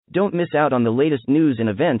Don't miss out on the latest news and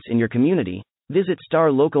events in your community. Visit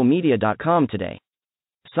starlocalmedia.com today.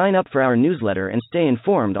 Sign up for our newsletter and stay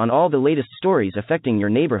informed on all the latest stories affecting your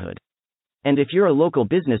neighborhood. And if you're a local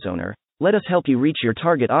business owner, let us help you reach your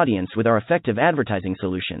target audience with our effective advertising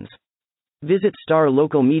solutions. Visit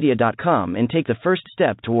starlocalmedia.com and take the first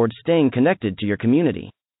step towards staying connected to your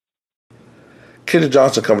community. Kendra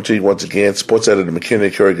Johnson coming to you once again, sports editor of the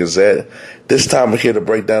McKinney Courier-Gazette. This time we're here to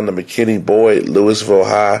break down the McKinney-Boyd Louisville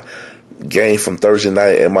High game from Thursday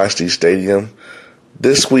night at MIT Stadium.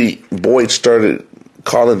 This week, Boyd started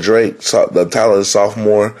Colin Drake, the talented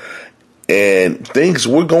sophomore, and things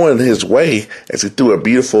were going his way as he threw a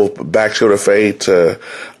beautiful back shoulder fade to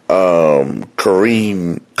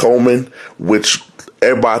Kareem Coleman, which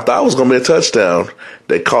everybody thought was going to be a touchdown.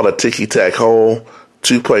 They called a ticky-tack hole.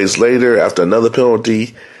 2 plays later, after another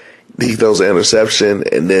penalty, he throws an interception,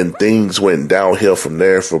 and then things went downhill from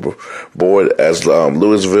there for Boyd as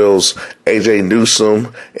Louisville's A.J.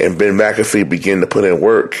 Newsome and Ben McAfee began to put in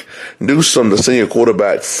work. Newsome, the senior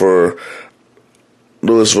quarterback for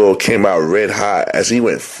Louisville, came out red hot as he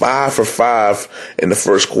went 5 for 5 in the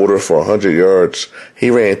first quarter for 100 yards. He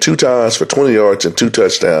ran 2 times for 20 yards and 2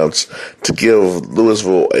 touchdowns to give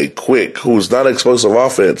Louisville a quick, who's not an explosive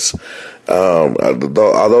offense.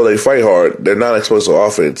 Although they fight hard, they're not an explosive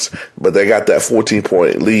offense, but they got that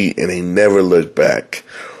 14-point lead, and he never looked back.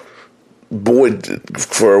 Boyd,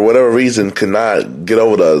 for whatever reason, could not get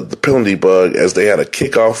over the penalty bug as they had a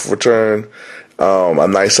kickoff return, a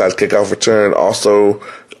nice size kickoff return, also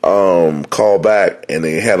called back, and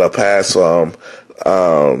they had a pass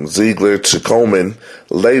Ziegler to Coleman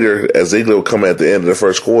later, as Ziegler would come at the end of the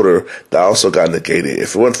first quarter, that also got negated.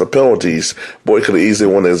 If it wasn't for penalties, Boyd could have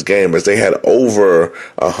easily won this game, as they had over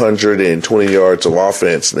 120 yards of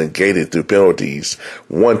offense negated through penalties,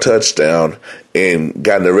 1 touchdown, and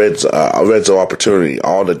got in the red zone opportunity,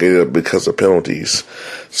 all negated because of penalties.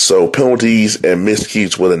 So penalties and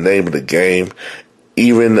miscues were the name of the game.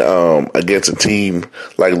 Even against a team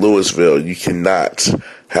like Louisville, you cannot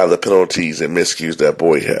have the penalties and miscues that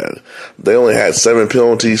Boyd had. They only had 7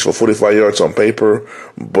 penalties for 45 yards on paper,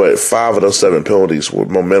 but 5 of those 7 penalties were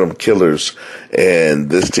momentum killers, and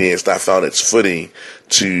this team has not found its footing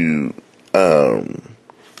to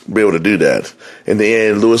be able to do that. In the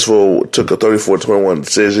end, Louisville took a 34-21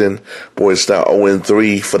 decision. Boyd's now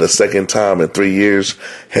 0-3 for the second time in 3 years,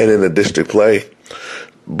 heading into district play.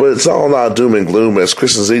 But it's all not doom and gloom as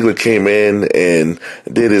Christian Ziegler came in and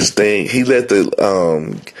did his thing. He led the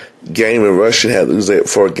game in rushing, had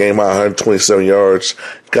for a game high 127 yards,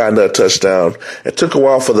 got another touchdown. It took a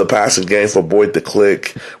while for the passing game for Boyd to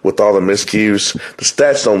click with all the miscues. The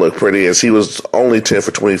stats don't look pretty as he was only 10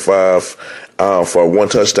 for 25 for 1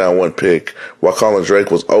 touchdown, 1 pick, while Colin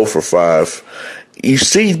Drake was 0 for 5. You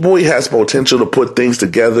see, Boyd has potential to put things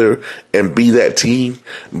together and be that team,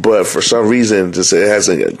 but for some reason, just it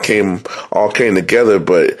hasn't came together.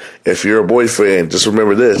 But if you're a Boyd fan, just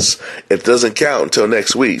remember this: it doesn't count until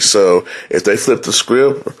next week. So if they flip the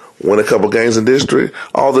script, win a couple games in district,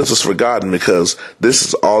 all this is forgotten because this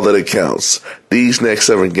is all that it counts. These next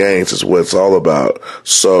 7 games is what it's all about.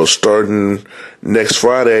 So starting next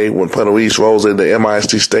Friday when Plano East rolls into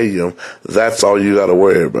MIST Stadium, that's all you got to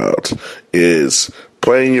worry about is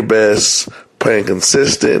playing your best, playing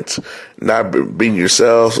consistent, not being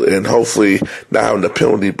yourself, and hopefully not having the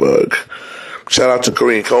penalty bug. Shout out to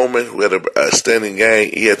Kareem Coleman, who had a standing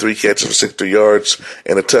game. He had 3 catches for 63 yards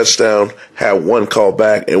and a touchdown, had 1 call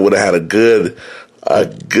back, and would have had a good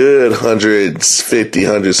 150,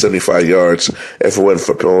 175 yards if it wasn't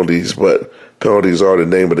for penalties. But penalties are the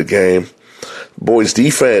name of the game. Boyd's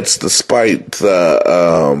defense, despite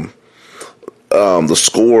the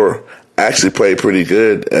score, actually played pretty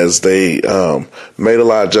good as they made a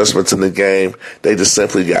lot of adjustments in the game. They just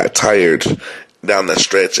simply got tired down that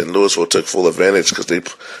stretch, and Louisville took full advantage because they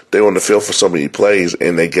were on the field for so many plays,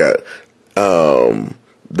 and they got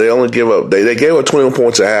they only gave up 21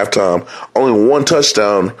 points at halftime, only 1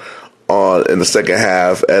 touchdown in the second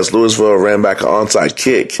half as Louisville ran back an onside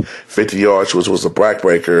kick 50 yards, which was a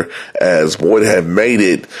backbreaker, as Boyd had made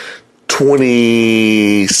it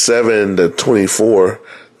 27-24.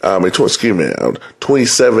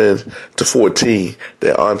 27-14.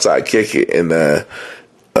 That onside kick it, and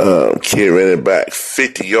kid ran it back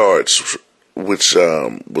 50 yards, which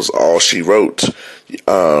was all she wrote.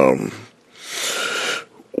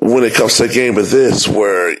 When it comes to a game of this,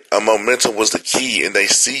 where momentum was the key, and they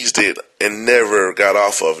seized it and never got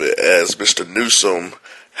off of it, as Mr. Newsome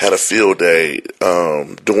had a field day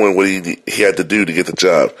doing what he had to do to get the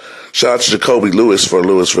job. Shout out to Jacoby Lewis for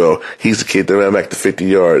Louisville. He's the kid that ran back the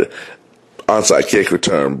 50-yard onside kick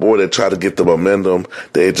return. Boy, they tried to get the momentum.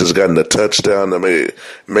 They had just gotten a touchdown to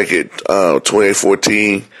make it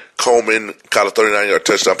 28-14. Coleman caught a 39-yard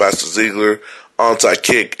touchdown pass to Ziegler. Onside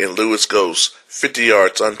kick, and Lewis goes 50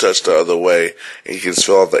 yards untouched the other way, and you can just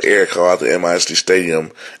feel the air call out the MISD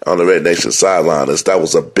Stadium on the Red Nation sideline. That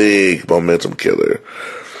was a big momentum killer.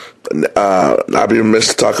 I'd be remiss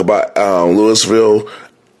to talk about Louisville.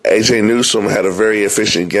 A.J. Newsome had a very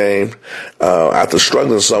efficient game. After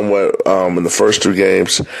struggling somewhat in the first two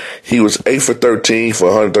games, he was 8 for 13 for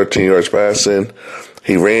 113 yards passing.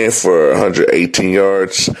 He ran for 118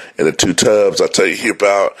 yards in the two tubs I tell you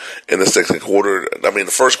about in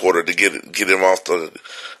the first quarter to get him off the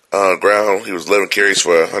ground. He was 11 carries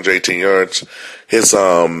for 118 yards. His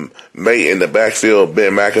mate in the backfield,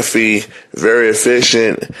 Ben McAfee, very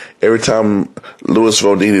efficient. Every time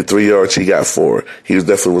Louisville needed 3 yards, he got 4. He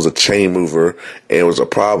definitely was a chain mover, and it was a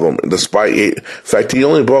problem. Despite it, in fact, he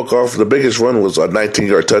only broke off. The biggest run was a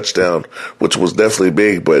 19-yard touchdown, which was definitely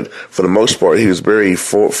big. But for the most part, he was buried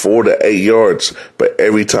 4 to 8 yards. But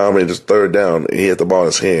every time it was third down, and he had the ball in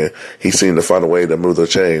his hand, he seemed to find a way to move the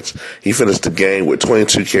chains. He finished the game with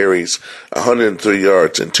 22 carries, 103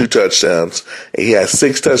 yards, and 2 touchdowns. He had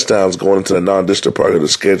 6 touchdowns going into the non-district part of the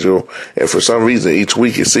schedule. And for some reason, each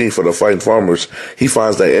week it seems for the Fighting Farmers, he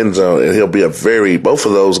finds that end zone, and he'll be both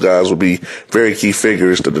of those guys will be very key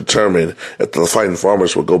figures to determine if the Fighting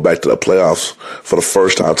Farmers will go back to the playoffs for the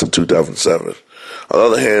first time since 2007. On the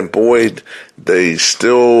other hand, Boyd, they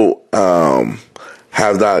still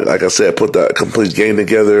have not, like I said, put the complete game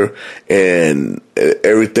together, and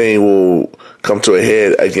everything will come to a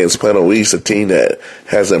head against Plano East, a team that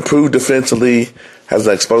has improved defensively, has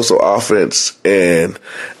an explosive offense, and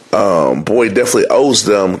Boyd definitely owes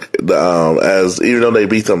them, as even though they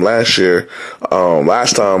beat them last year,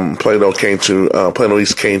 last time Plano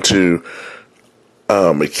East came to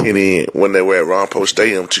McKinney when they were at Ron Post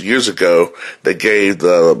Stadium 2 years ago, they gave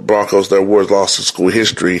the Broncos their worst loss in school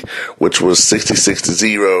history, which was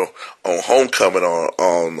 66-0 on homecoming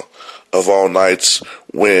of all nights,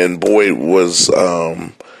 when Boyd was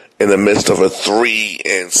in the midst of a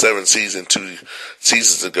 3-7 season 2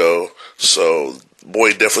 seasons ago. So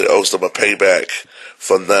Boyd definitely owes them a payback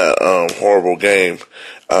from that horrible game,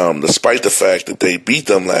 despite the fact that they beat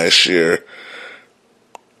them last year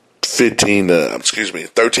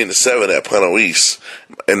 13-7 at Plano East,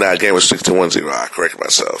 and that game was 61-0. I correct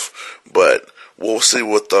myself, but we'll see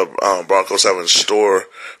what the Broncos have in store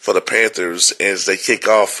for the Panthers as they kick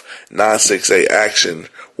off 9-6-8 action,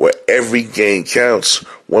 where every game counts.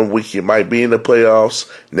 1 week you might be in the playoffs,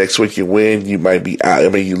 next week you win, you might be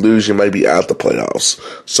out. You lose, you might be out the playoffs.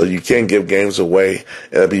 So you can't give games away.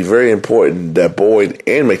 And it'll be very important that Boyd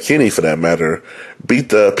and McKinney, for that matter, beat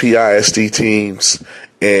the PISD teams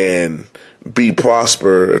and beat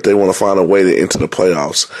Prosper if they want to find a way to enter the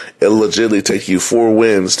playoffs. It'll legitimately take you 4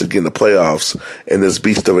 wins to get in the playoffs in this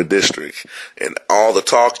beast of a district. And all the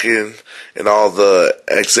talking and all the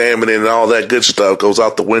examining and all that good stuff goes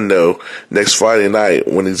out the window next Friday night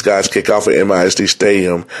when these guys kick off at MISD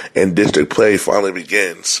Stadium and district play finally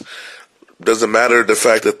begins. Doesn't matter the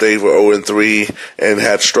fact that they were 0-3 and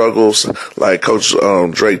had struggles. Like Coach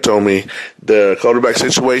Drake told me, the quarterback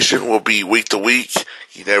situation will be week to week.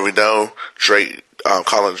 You never know.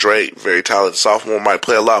 Colin Drake, very talented sophomore, might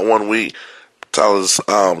play a lot 1 week. Tyler's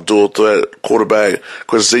dual threat quarterback,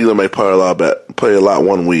 Chris Ziegler, may play a lot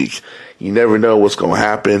 1 week. You never know what's going to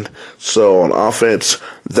happen. So on offense,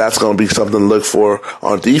 that's going to be something to look for.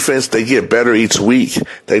 On defense, they get better each week.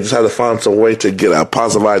 They just have to find some way to get a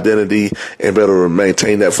positive identity and be able to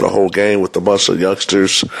maintain that for the whole game with a bunch of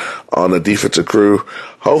youngsters on the defensive crew.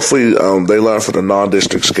 Hopefully, they learn from the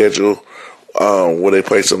non-district schedule, where they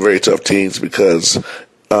play some very tough teams, because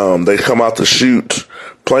they come out to shoot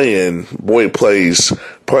playing. Boyd plays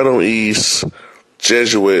Plano East,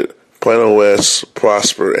 Jesuit, Plano West,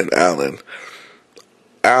 Prosper, and Allen.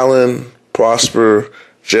 Allen, Prosper,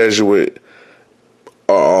 Jesuit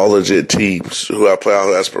are all legit teams who have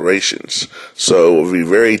playoff aspirations. So it will be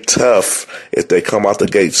very tough if they come out the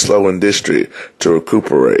gate slow in district to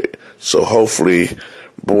recuperate. So hopefully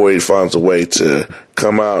Boyd finds a way to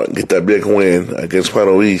come out and get that big win against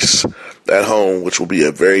Plano East at home, which will be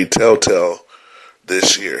a very telltale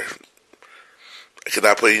this year. I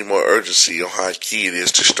cannot put any more urgency on how key it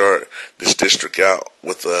is to start this district out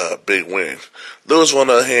with a big win. Louisville, on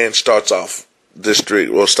the other hand, starts off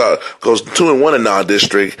district, goes 2-1 in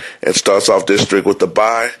non-district and starts off district with the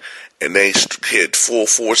bye, and they hit full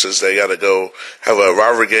forces. They got to go have a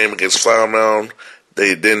rivalry game against Flower Mound.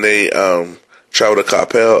 They travel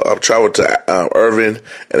to Irving,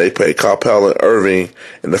 and they play Coppell and Irving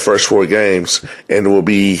in the first 4 games, and will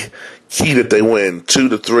be key that they win 2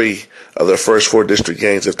 to 3 of their first 4 district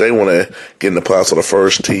games if they want to get in the playoffs for the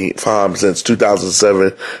first time since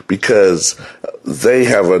 2007, because they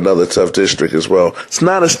have another tough district as well. It's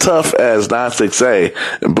not as tough as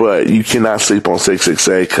 9-6A, but you cannot sleep on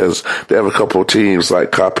 6-6A because they have a couple of teams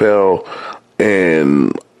like Coppell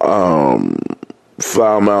and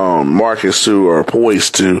Falmouth Marcus who are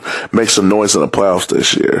poised to make some noise in the playoffs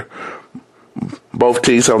this year. Both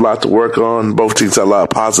teams have a lot to work on. Both teams have a lot of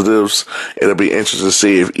positives. It'll be interesting to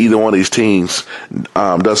see if either one of these teams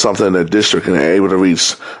does something in their district and they're able to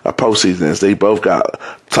reach a postseason. As they both got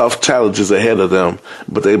tough challenges ahead of them,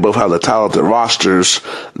 but they both have the talented rosters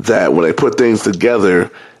that when they put things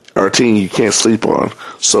together are a team you can't sleep on.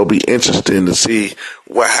 So it'll be interesting to see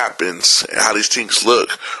what happens and how these teams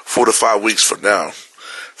look 4 to 5 weeks from now.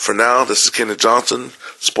 For now, this is Kenneth Johnson,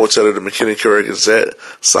 sports editor of the McKinney-Courier Gazette,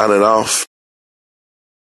 signing off.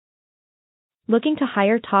 Looking to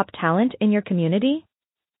hire top talent in your community?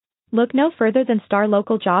 Look no further than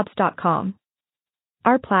starlocaljobs.com.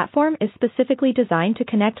 Our platform is specifically designed to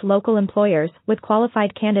connect local employers with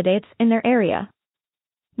qualified candidates in their area.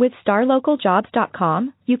 With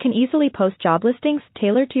starlocaljobs.com, you can easily post job listings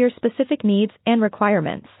tailored to your specific needs and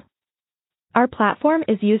requirements. Our platform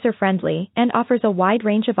is user-friendly and offers a wide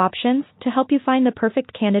range of options to help you find the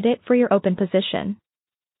perfect candidate for your open position.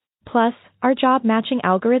 Plus, our job matching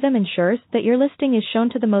algorithm ensures that your listing is shown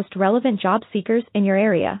to the most relevant job seekers in your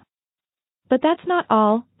area. But that's not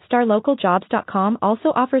all. StarLocalJobs.com also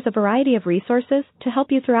offers a variety of resources to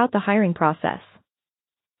help you throughout the hiring process.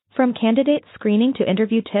 From candidate screening to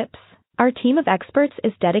interview tips, our team of experts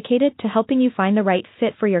is dedicated to helping you find the right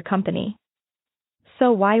fit for your company.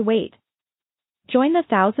 So why wait? Join the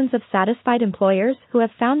thousands of satisfied employers who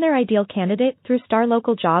have found their ideal candidate through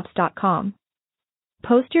StarLocalJobs.com.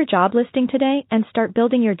 Post your job listing today and start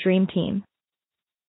building your dream team.